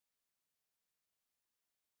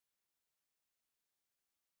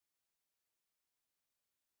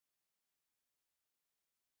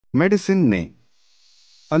Medicine name: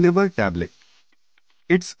 Alivher Tablet.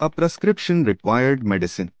 It's a prescription required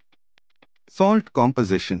medicine. Salt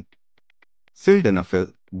composition: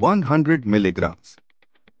 Sildenafil 100 milligrams.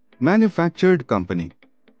 Manufactured company: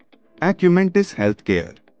 Acumentis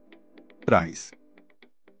Healthcare. Price: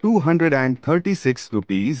 236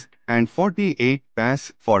 rupees and 48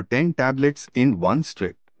 paise for 10 tablets in one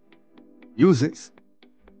strip. Uses: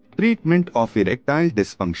 treatment of erectile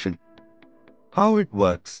dysfunction. How it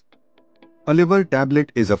works: Alivher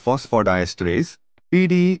Tablet is a phosphodiesterase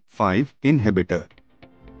 (PDE5) inhibitor.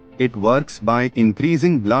 It works by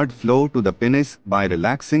increasing blood flow to the penis by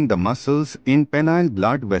relaxing the muscles in penile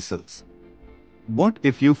blood vessels. What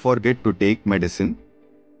if you forget to take medicine?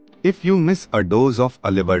 If you miss a dose of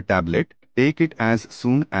Alivher Tablet, take it as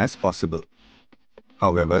soon as possible.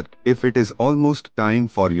 However, if it is almost time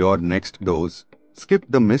for your next dose, skip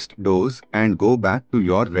the missed dose and go back to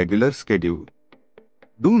your regular schedule.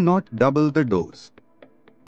 Do not double the dose.